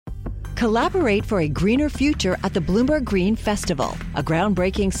Collaborate for a greener future at the Bloomberg Green Festival, a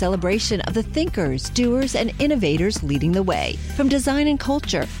groundbreaking celebration of the thinkers, doers, and innovators leading the way. From design and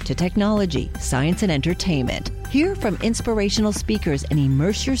culture to technology, science, and entertainment. Hear from inspirational speakers and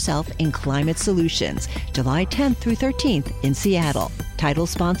immerse yourself in climate solutions. July 10th through 13th in Seattle. Title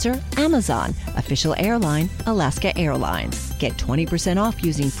sponsor, Amazon. Official airline, Alaska Airlines. Get 20% off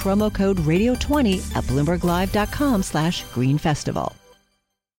using promo code Radio20 at BloombergLive.com/greenfestival.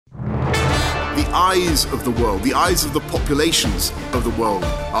 The eyes of the world, the eyes of the populations of the world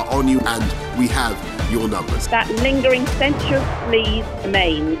are on you, and we have your numbers. That lingering sense of fleas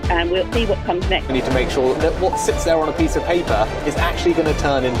remains, and we'll see what comes next. We need to make sure that what sits there on a piece of paper is actually going to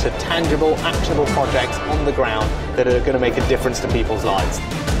turn into tangible, actionable projects on the ground that are going to make a difference to people's lives.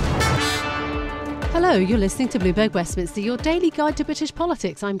 Hello, you're listening to Bloomberg Westminster, your daily guide to British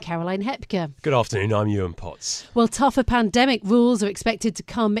politics. I'm Caroline Hepker. Good afternoon, I'm Ewan Potts. Well, tougher pandemic rules are expected to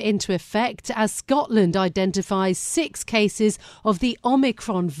come into effect as Scotland identifies 6 cases of the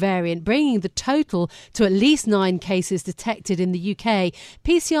Omicron variant, bringing the total to at least 9 cases detected in the UK.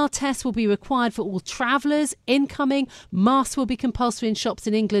 PCR tests will be required for all travellers incoming. Masks will be compulsory in shops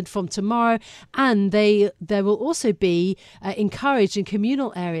in England from tomorrow, and they will also be encouraged in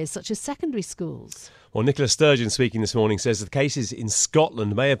communal areas such as secondary schools. Well, Nicola Sturgeon, speaking this morning, says that the cases in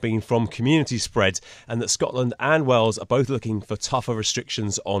Scotland may have been from community spread and that Scotland and Wales are both looking for tougher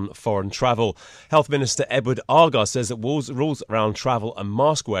restrictions on foreign travel. Health Minister Edward Argar says that rules around travel and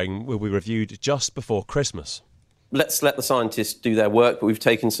mask wearing will be reviewed just before Christmas. Let's let the scientists do their work, but we've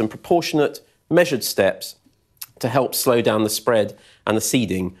taken some proportionate, measured steps to help slow down the spread and the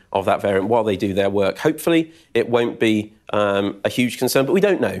seeding of that variant while they do their work. Hopefully, it won't be a huge concern, but we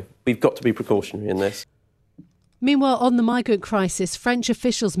don't know. We've got to be precautionary in this. Meanwhile, on the migrant crisis, French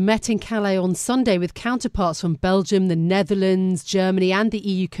officials met in Calais on Sunday with counterparts from Belgium, the Netherlands, Germany and the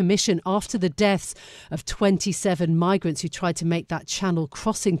EU Commission after the deaths of 27 migrants who tried to make that channel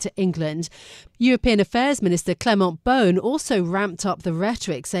crossing to England. European Affairs Minister Clement Beaune also ramped up the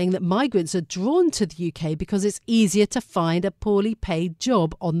rhetoric, saying that migrants are drawn to the UK because it's easier to find a poorly paid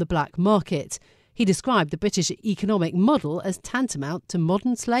job on the black market. He described the British economic model as tantamount to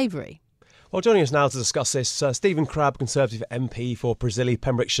modern slavery. Well, joining us now to discuss this, Stephen Crabb, Conservative MP for Presili,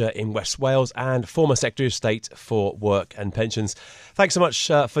 Pembrokeshire in West Wales and former Secretary of State for Work and Pensions. Thanks so much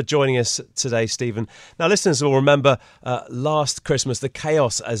for joining us today, Stephen. Now, listeners will remember last Christmas the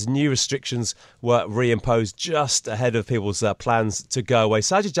chaos as new restrictions were reimposed just ahead of people's plans to go away.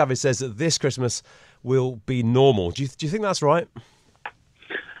 Sajid Javid says that this Christmas will be normal. Do you think that's right?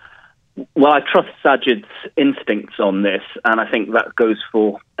 Well, I trust Sajid's instincts on this, and I think that goes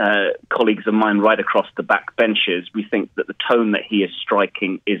for colleagues of mine right across the back benches. We think that the tone that he is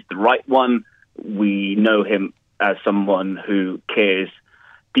striking is the right one. We know him as someone who cares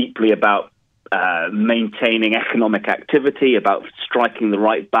deeply about maintaining economic activity, about striking the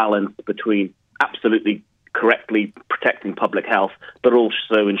right balance between absolutely correctly protecting public health, but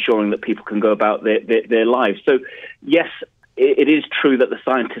also ensuring that people can go about their lives. So, yes, it is true that the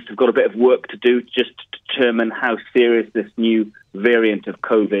scientists have got a bit of work to do just to determine how serious this new variant of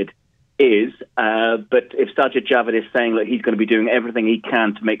COVID is. But if Sajid Javid is saying that he's going to be doing everything he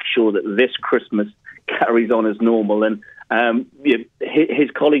can to make sure that this Christmas carries on as normal, and his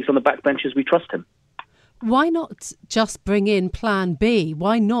colleagues on the backbenches, we trust him. Why not just bring in Plan B?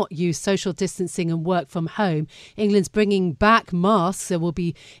 Why not use social distancing and work from home? England's bringing back masks, so we'll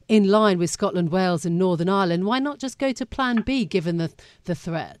be in line with Scotland, Wales and Northern Ireland. Why not just go to Plan B given the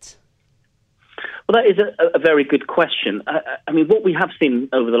threat? Well, that is a very good question. I mean, what we have seen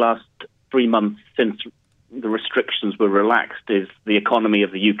over the last 3 months since the restrictions were relaxed is the economy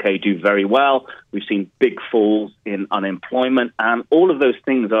of the UK do very well. We've seen big falls in unemployment, and all of those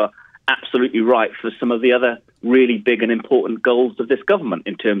things are absolutely right for some of the other really big and important goals of this government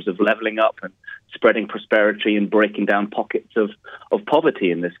in terms of levelling up and spreading prosperity and breaking down pockets of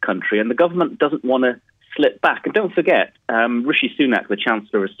poverty in this country. And the government doesn't want to slip back. And don't forget, Rishi Sunak, the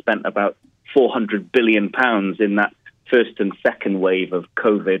Chancellor, has spent about £400 billion in that first and second wave of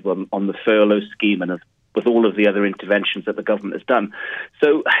COVID on the furlough scheme and with all of the other interventions that the government has done.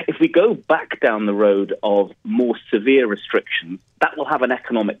 So if we go back down the road of more severe restrictions, that will have an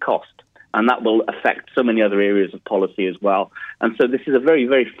economic cost, and that will affect so many other areas of policy as well. And so this is a very,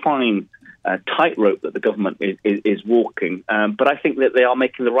 very fine tightrope that the government is walking. But I think that they are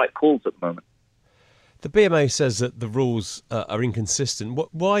making the right calls at the moment. The BMA says that the rules are inconsistent.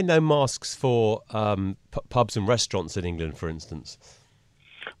 Why no masks for pubs and restaurants in England, for instance?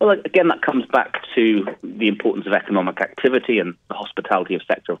 Well, again, that comes back to the importance of economic activity, and the hospitality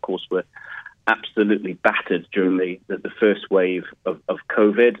sector, of course, were absolutely battered during the first wave of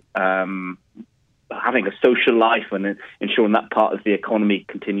COVID. Having a social life and ensuring that part of the economy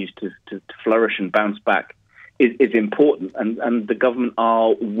continues to flourish and bounce back is important. And the government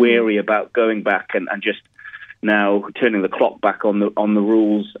are wary about going back and just now turning the clock back on the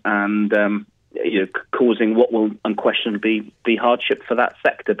rules and causing what will unquestionably be hardship for that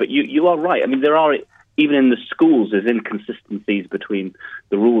sector. But you are right. I mean, there are, even in the schools, there's inconsistencies between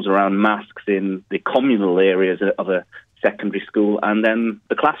the rules around masks in the communal areas of a secondary school and then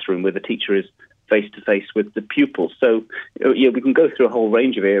the classroom where the teacher is face-to-face with the pupils. So, we can go through a whole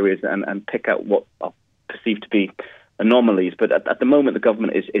range of areas and pick out what are perceived to be anomalies. But at the moment, the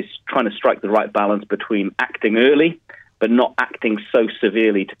government is trying to strike the right balance between acting early but not acting so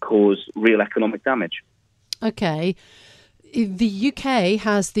severely to cause real economic damage. Okay. The UK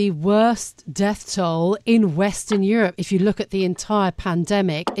has the worst death toll in Western Europe. If you look at the entire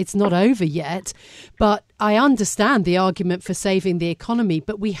pandemic, it's not over yet. But I understand the argument for saving the economy,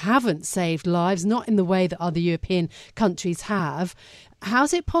 but we haven't saved lives, not in the way that other European countries have.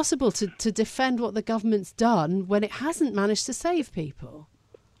 How's it possible to defend what the government's done when it hasn't managed to save people?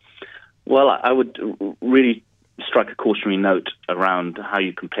 Well, I would really strike a cautionary note around how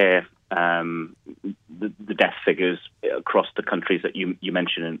you compare the death figures across the countries that you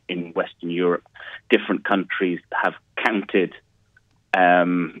mentioned in Western Europe. Different countries have counted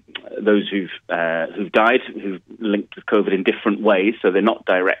those who've died, who've linked with COVID in different ways, so they're not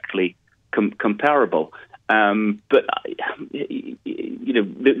directly comparable. But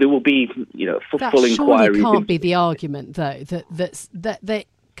there will be full inquiries. That surely can't be the argument, though. That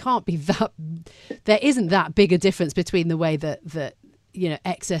can't be that. There isn't that big a difference between the way that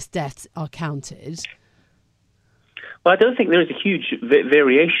excess deaths are counted. Well, I don't think there is a huge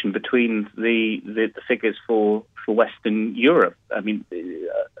variation between the figures for Western Europe. I mean,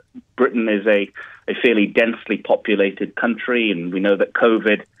 Britain is a fairly densely populated country, and we know that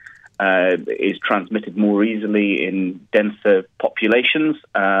COVID is transmitted more easily in denser populations.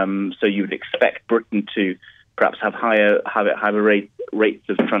 So you would expect Britain to perhaps have higher rates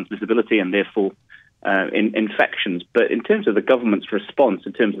of transmissibility and therefore infections. But in terms of the government's response,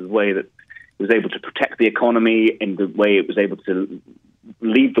 in terms of the way that it was able to protect the economy, in the way it was able to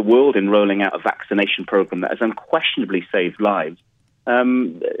lead the world in rolling out a vaccination program that has unquestionably saved lives, I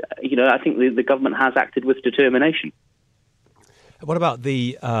think the government has acted with determination. What about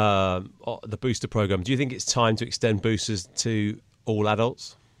the booster program? Do you think it's time to extend boosters to all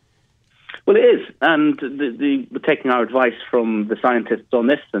adults? Well, it is, and we're taking our advice from the scientists on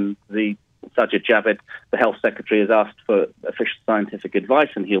this, and the Sajid Javid, the health secretary, has asked for official scientific advice,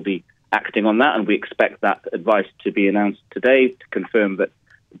 and he'll be acting on that, and we expect that advice to be announced today to confirm that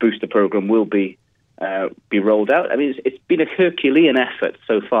the booster program will be rolled out. I mean, it's been a Herculean effort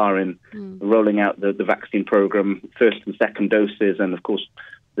so far in rolling out the vaccine program, first and second doses, and of course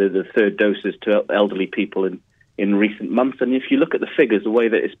the third doses to elderly people in recent months. And if you look at the figures, the way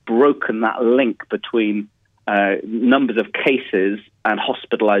that it's broken that link between numbers of cases and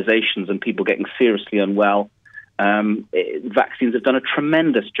hospitalizations and people getting seriously unwell, vaccines have done a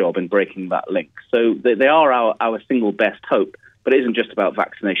tremendous job in breaking that link. So they are our single best hope. But it isn't just about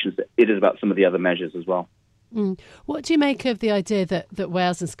vaccinations, it is about some of the other measures as well. What do you make of the idea that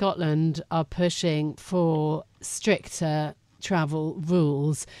Wales and Scotland are pushing for stricter travel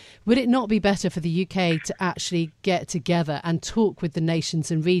rules? Would it not be better for the UK to actually get together and talk with the nations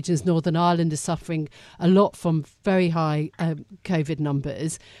and regions? Northern Ireland is suffering a lot from very high COVID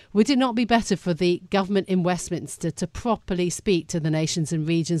numbers. Would it not be better for the government in Westminster to properly speak to the nations and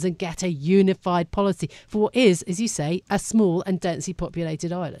regions and get a unified policy for what is, as you say, a small and densely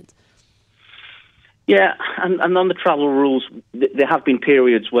populated island? Yeah, and on the travel rules, there have been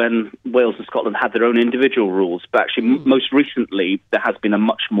periods when Wales and Scotland had their own individual rules, but actually most recently there has been a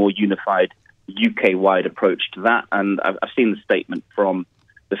much more unified UK-wide approach to that, and I've seen the statement from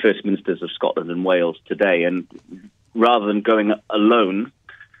the First Ministers of Scotland and Wales today, and rather than going alone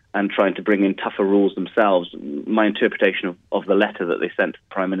and trying to bring in tougher rules themselves, my interpretation of the letter that they sent to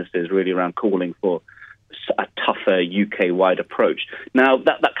the Prime Minister is really around calling for a tougher UK-wide approach. Now,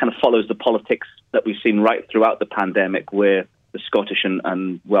 that kind of follows the politics that we've seen right throughout the pandemic, where the Scottish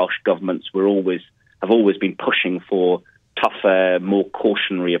and Welsh governments have always been pushing for tougher, more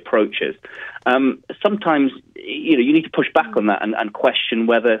cautionary approaches. Sometimes, you need to push back on that and question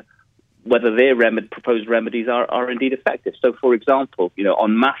whether their proposed remedies are indeed effective. So, for example,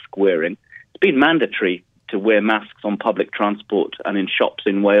 on mask wearing, it's been mandatory to wear masks on public transport and in shops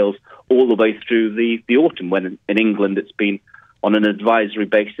in Wales all the way through the autumn, when in England it's been on an advisory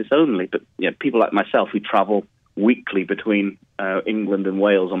basis only. But people like myself who travel weekly between England and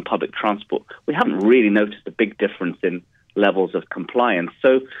Wales on public transport, we haven't really noticed a big difference in levels of compliance.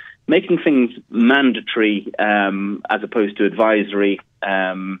 So making things mandatory as opposed to advisory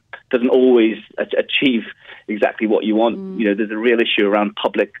doesn't always achieve exactly what you want. There's a real issue around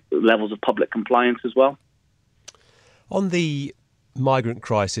levels of public compliance as well. On the migrant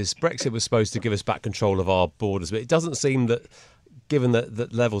crisis, Brexit was supposed to give us back control of our borders, but it doesn't seem that, given the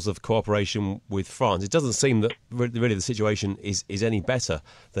levels of cooperation with France, it doesn't seem that really the situation is any better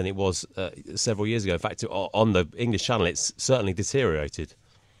than it was several years ago. In fact, on the English Channel, it's certainly deteriorated.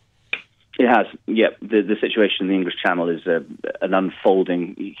 It has, yeah. The situation in the English Channel is an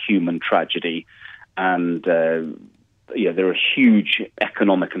unfolding human tragedy, and there are huge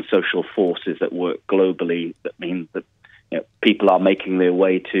economic and social forces that work globally that mean that people are making their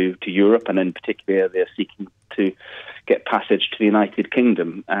way to Europe, and in particular they're seeking to get passage to the United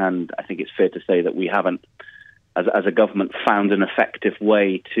Kingdom. And I think it's fair to say that we haven't, as a government, found an effective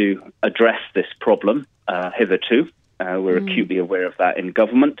way to address this problem hitherto. We're acutely aware of that in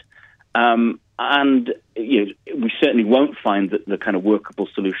government. And we certainly won't find the kind of workable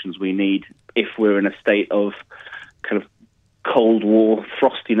solutions we need if we're in a state of kind of Cold War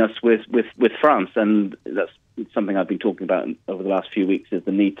frostiness with France. And that's something I've been talking about over the last few weeks, is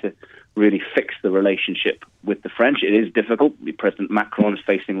the need to really fix the relationship with the French. It is difficult. President Macron is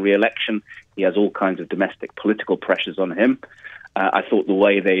facing re-election. He has all kinds of political pressures on him. I thought the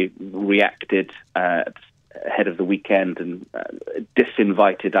way they reacted ahead of the weekend and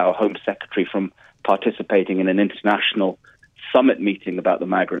disinvited our Home Secretary from participating in an international summit meeting about the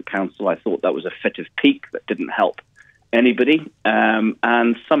Migrant Council, I thought that was a fit of pique that didn't help anybody.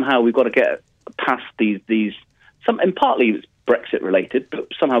 And somehow we've got to get past and partly it's Brexit related, but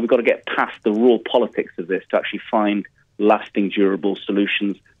somehow we've got to get past the raw politics of this to actually find lasting, durable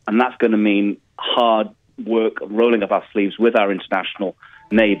solutions. And that's going to mean hard work, rolling up our sleeves with our international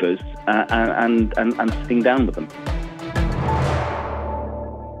neighbours and sitting down with them.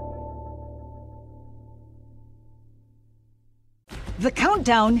 The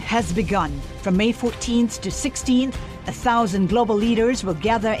countdown has begun. From May 14th to 16th, 1,000 global leaders will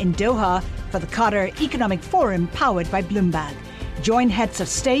gather in Doha for the Qatar Economic Forum powered by Bloomberg. Join heads of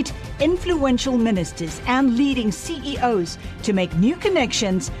state, influential ministers, and leading CEOs to make new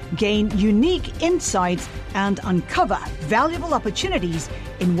connections, gain unique insights, and uncover valuable opportunities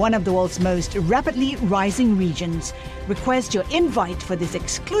in one of the world's most rapidly rising regions. Request your invite for this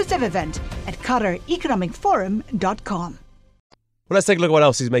exclusive event at QatarEconomicForum.com. Well, let's take a look at what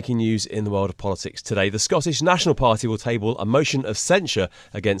else is making news in the world of politics today. The Scottish National Party will table a motion of censure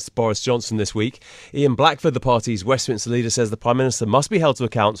against Boris Johnson this week. Ian Blackford, the party's Westminster leader, says the Prime Minister must be held to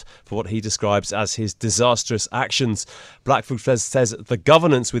account for what he describes as his disastrous actions. Blackford says the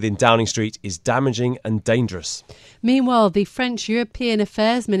governance within Downing Street is damaging and dangerous. Meanwhile, the French European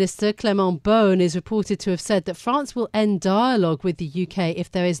Affairs Minister Clément Beaune is reported to have said that France will end dialogue with the UK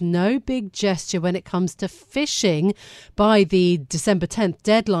if there is no big gesture when it comes to fishing by the December 10th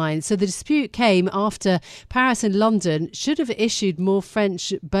deadline. So the dispute came after Paris and London should have issued more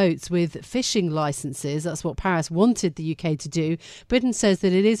French boats with fishing licences. That's what Paris wanted the UK to do. Britain says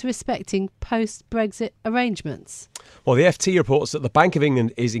that it is respecting post-Brexit arrangements. Well, the FT reports that the Bank of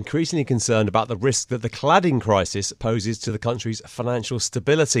England is increasingly concerned about the risk that the cladding crisis poses to the country's financial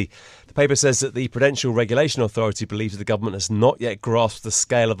stability. The paper says that the Prudential Regulation Authority believes the government has not yet grasped the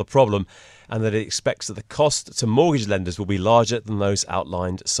scale of the problem and that it expects that the cost to mortgage lenders will be larger than those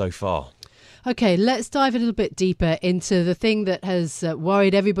outlined so far. OK, let's dive a little bit deeper into the thing that has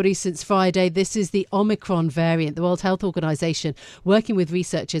worried everybody since Friday. This is the Omicron variant. The World Health Organization working with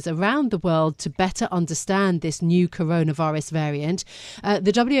researchers around the world to better understand this new coronavirus variant.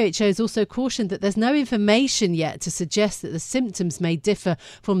 The WHO has also cautioned that there's no information yet to suggest that the symptoms may differ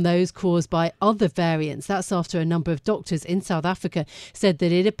from those caused by other variants. That's after a number of doctors in South Africa said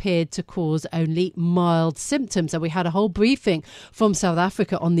that it appeared to cause only mild symptoms. And we had a whole briefing from South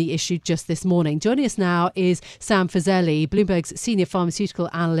Africa on the issue just this morning. Joining us now is Sam Fazeli, Bloomberg's senior pharmaceutical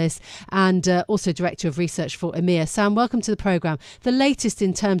analyst and also director of research for EMEA. Sam, welcome to the programme. The latest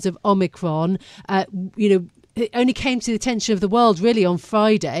in terms of Omicron, it only came to the attention of the world really on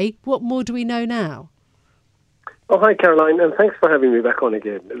Friday. What more do we know now? Oh, hi, Caroline, and thanks for having me back on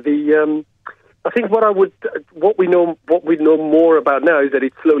again. I think what we know more about now is that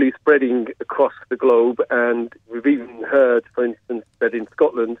it's slowly spreading across the globe, and we've even heard, for instance, that in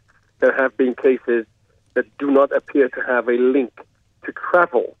Scotland there have been cases that do not appear to have a link to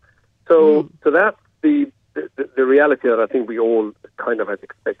travel. So that's the reality that I think we all kind of had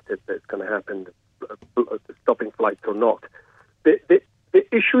expected that it's going to happen, stopping flights or not. The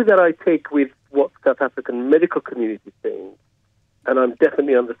issue that I take with what's South African medical community is saying, and I'm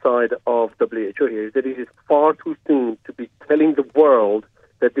definitely on the side of WHO here, is that it is far too soon to be telling the world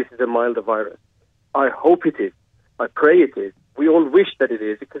that this is a milder virus. I hope it is. I pray it is. We all wish that it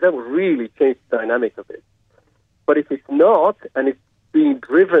is, because that would really change the dynamic of it. But if it's not, and it's being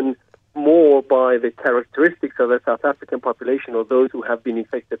driven more by the characteristics of the South African population or those who have been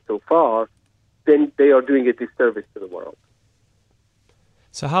infected so far, then they are doing a disservice to the world.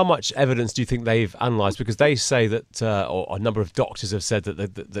 So how much evidence do you think they've analysed? Because they say that, or a number of doctors have said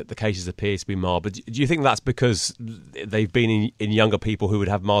that the cases appear to be mild. But do you think that's because they've been in younger people who would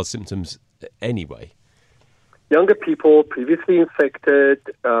have mild symptoms anyway? Younger people, previously infected,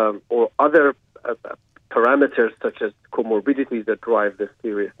 or other parameters such as comorbidities that drive the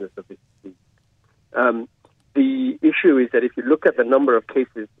seriousness of this disease. The issue is that if you look at the number of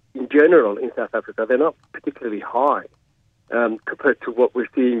cases in general in South Africa, they're not particularly high compared to what we're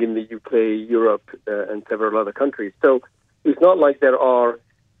seeing in the UK, Europe, and several other countries. So it's not like there are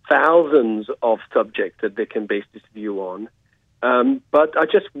thousands of subjects that they can base this view on. But I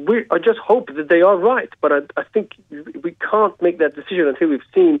just hope that they are right. But I think we can't make that decision until we've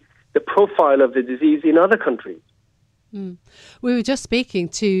seen the profile of the disease in other countries. We were just speaking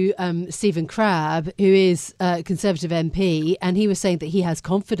to Stephen Crabb, who is a Conservative MP, and he was saying that he has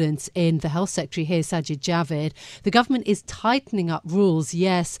confidence in the Health Secretary here, Sajid Javid. The government is tightening up rules,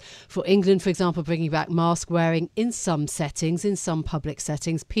 yes, for England, for example, bringing back mask wearing in some settings, in some public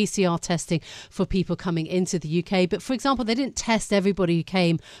settings, PCR testing for people coming into the UK. But, for example, they didn't test everybody who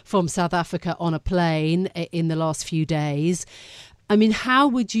came from South Africa on a plane in the last few days. I mean, how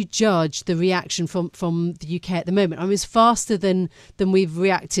would you judge the reaction from the UK at the moment? I mean, it's faster than we've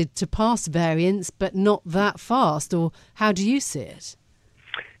reacted to past variants, but not that fast. Or how do you see it?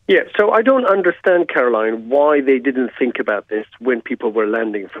 Yeah, so I don't understand, Caroline, why they didn't think about this when people were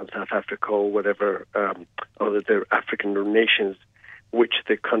landing from South Africa or whatever, other African nations which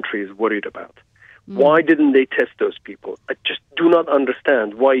the country is worried about. Why didn't they test those people? I just do not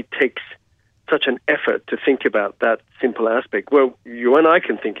understand why it takes such an effort to think about that simple aspect. Well, you and I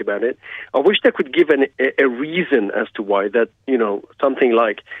can think about it. I wish they could give a reason as to why that, something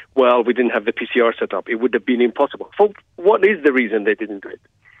like, well, we didn't have the PCR set up. It would have been impossible. For what is the reason they didn't do it?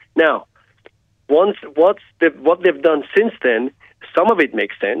 Now, what they've done since then, some of it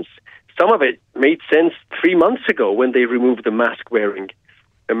makes sense. Some of it made sense 3 months ago when they removed the mask wearing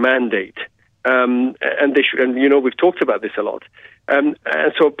mandate. And they should, and we've talked about this a lot. And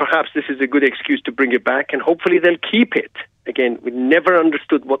so perhaps this is a good excuse to bring it back, and hopefully they'll keep it. Again, we never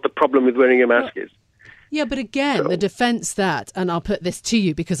understood what the problem with wearing a mask is. Yeah, but again, the defence that, and I'll put this to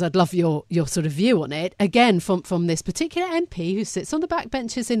you because I'd love your sort of view on it, again, from this particular MP who sits on the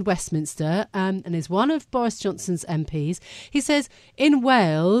backbenches in Westminster and is one of Boris Johnson's MPs. He says in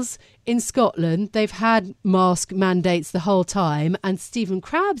Wales, in Scotland, they've had mask mandates the whole time, and Stephen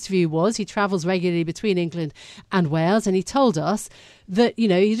Crabb's view was, he travels regularly between England and Wales, and he told us that, he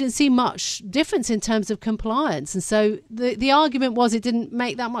didn't see much difference in terms of compliance. And so the argument was it didn't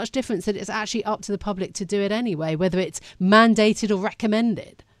make that much difference, that it's actually up to the public to do it anyway, whether it's mandated or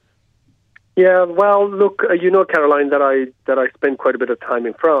recommended. Yeah, well, look, Caroline, that I spend quite a bit of time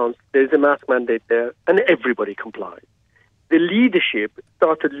in France. There's a mask mandate there, and everybody complies. The leadership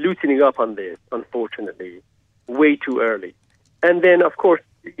started loosening up on this, unfortunately, way too early. And then, of course,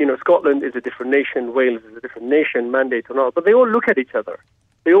 Scotland is a different nation, Wales is a different nation, mandate or not, but they all look at each other.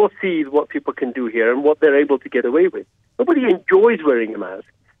 They all see what people can do here and what they're able to get away with. Nobody enjoys wearing a mask.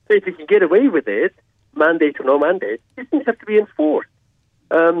 So if you can get away with it, mandate or no mandate, these things have to be enforced.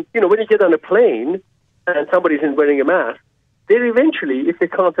 When you get on a plane and somebody's wearing a mask, they eventually, if they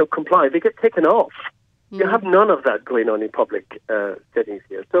can't comply, they get taken off. You have none of that going on in public settings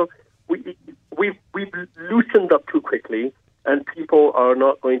here. So we've loosened up too quickly, and people are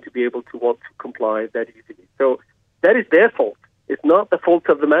not going to be able to want to comply that easily. So that is their fault. It's not the fault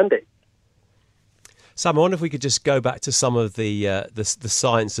of the mandate. Sam, I wonder if we could just go back to some of the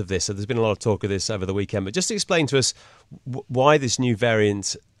science of this. So there's been a lot of talk of this over the weekend, but just explain to us why this new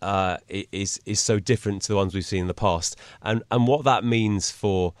variant is so different to the ones we've seen in the past, and what that means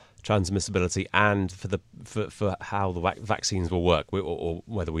for transmissibility and for how the vaccines will work, or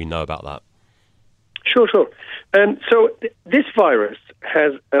whether we know about that. Sure. So this virus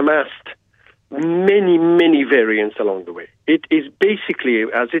has amassed many variants along the way. It is basically,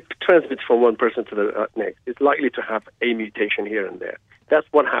 as it transmits from one person to the next, it's likely to have a mutation here and there. That's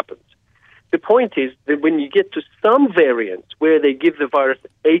what happens. The point is that when you get to some variants where they give the virus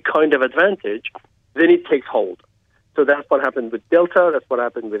a kind of advantage, then it takes hold. So that's what happened with Delta, that's what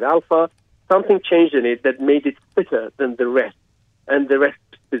happened with Alpha. Something changed in it that made it fitter than the rest, and the rest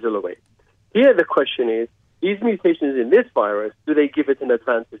fizzle away. Here the question is, these mutations in this virus, do they give it an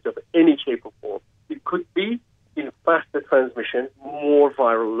advantage of any shape or form? It could be in faster transmission, more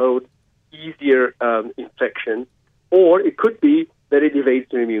viral load, easier infection, or it could be that it evades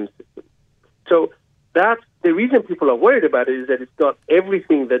the immune system. So that's the reason people are worried about it, is that it's got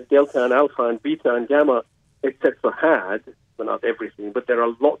everything that Delta and Alpha and Beta and Gamma, etc. had. Well, not everything, but there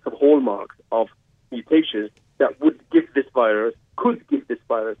are lots of hallmarks of mutations that could give this virus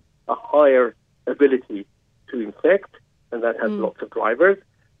a higher ability to infect, and that has lots of drivers,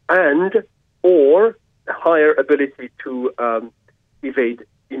 and or a higher ability to evade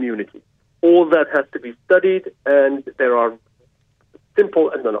immunity. All that has to be studied, and there are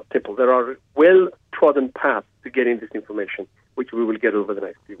there are well-trodden paths to getting this information, which we will get over the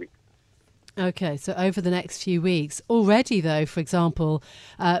next few weeks. Okay, so over the next few weeks. Already, though, for example,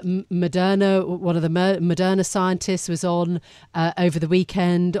 Moderna, one of the Moderna scientists was on over the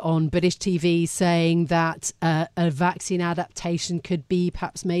weekend on British TV saying that a vaccine adaptation could be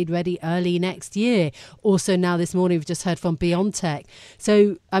perhaps made ready early next year. Also now this morning we've just heard from BioNTech.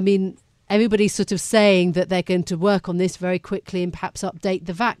 So, I mean, everybody's sort of saying that they're going to work on this very quickly and perhaps update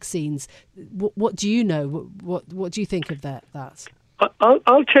the vaccines. What do you know? What do you think of that?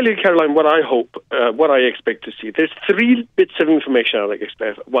 I'll tell you, Caroline, what I hope, what I expect to see. There's 3 bits of information I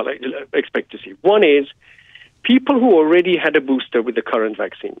expect to see. One is people who already had a booster with the current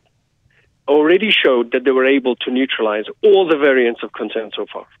vaccine already showed that they were able to neutralize all the variants of concern so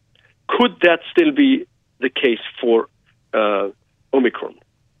far. Could that still be the case for Omicron?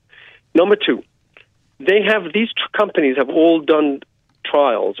 Number 2, these companies have all done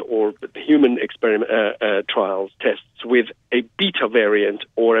trials or human experiment tests with a beta variant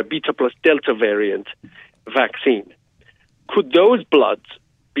or a beta plus delta variant vaccine. Could those bloods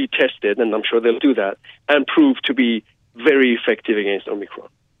be tested, and I'm sure they'll do that, and prove to be very effective against Omicron?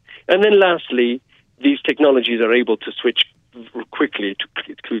 And then lastly, these technologies are able to switch quickly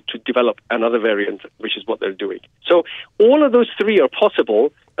to develop another variant, which is what they're doing. So all of those 3 are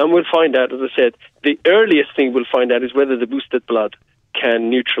possible, and we'll find out, as I said, the earliest thing we'll find out is whether the boosted blood can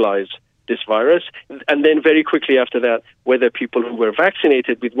neutralize this virus, and then very quickly after that, whether people who were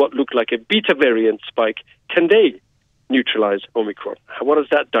vaccinated with what looked like a beta variant spike, can they neutralize Omicron? What does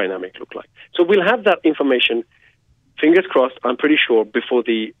that dynamic look like? So we'll have that information, fingers crossed, I'm pretty sure, before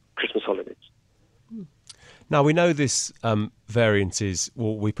the Christmas holidays. Now, we know this variant is,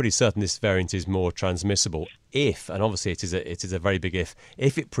 well, we're pretty certain this variant is more transmissible if, and obviously it is a very big if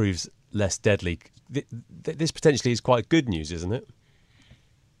it proves less deadly. This potentially is quite good news, isn't it?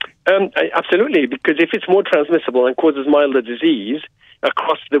 Absolutely, because if it's more transmissible and causes milder disease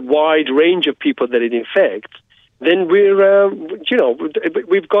across the wide range of people that it infects, then we've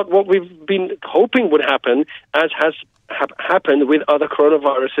got what we've been hoping would happen, as has happened with other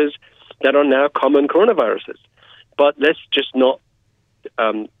coronaviruses that are now common coronaviruses. But let's just not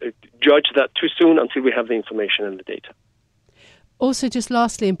judge that too soon until we have the information and the data. Also, just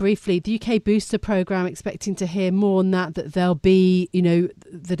lastly and briefly, the UK booster programme, expecting to hear more on that there'll be,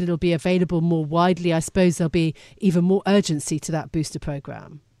 that it'll be available more widely. I suppose there'll be even more urgency to that booster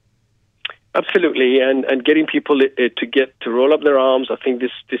programme. Absolutely, and getting people to roll up their arms. I think this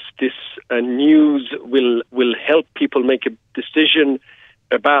news will help people make a decision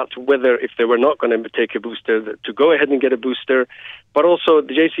about whether, if they were not going to take a booster, to go ahead and get a booster. But also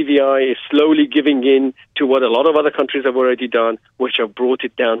the JCVI is slowly giving in to what a lot of other countries have already done, which have brought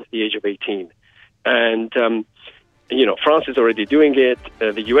it down to the age of 18. And, France is already doing it,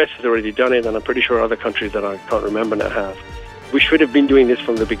 the US has already done it, and I'm pretty sure other countries that I can't remember now have. We should have been doing this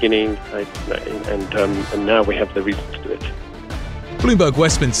from the beginning, and now we have the reason to do it. Bloomberg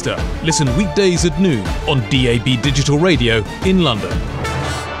Westminster. Listen weekdays at noon on DAB Digital Radio in London.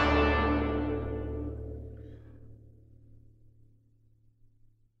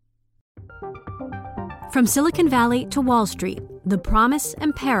 From Silicon Valley to Wall Street, the promise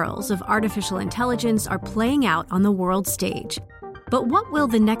and perils of artificial intelligence are playing out on the world stage. But what will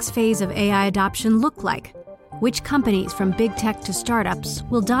the next phase of AI adoption look like? Which companies, from big tech to startups,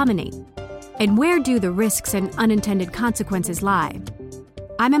 will dominate? And where do the risks and unintended consequences lie?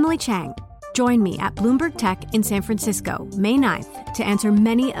 I'm Emily Chang. Join me at Bloomberg Tech in San Francisco, May 9th, to answer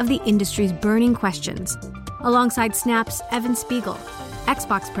many of the industry's burning questions, alongside Snap's Evan Spiegel,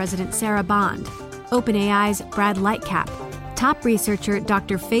 Xbox President Sarah Bond, OpenAI's Brad Lightcap, top researcher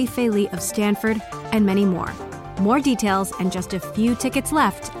Dr. Fei-Fei Li of Stanford, and many more. More details and just a few tickets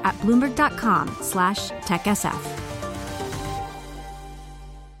left at Bloomberg.com/TechSF.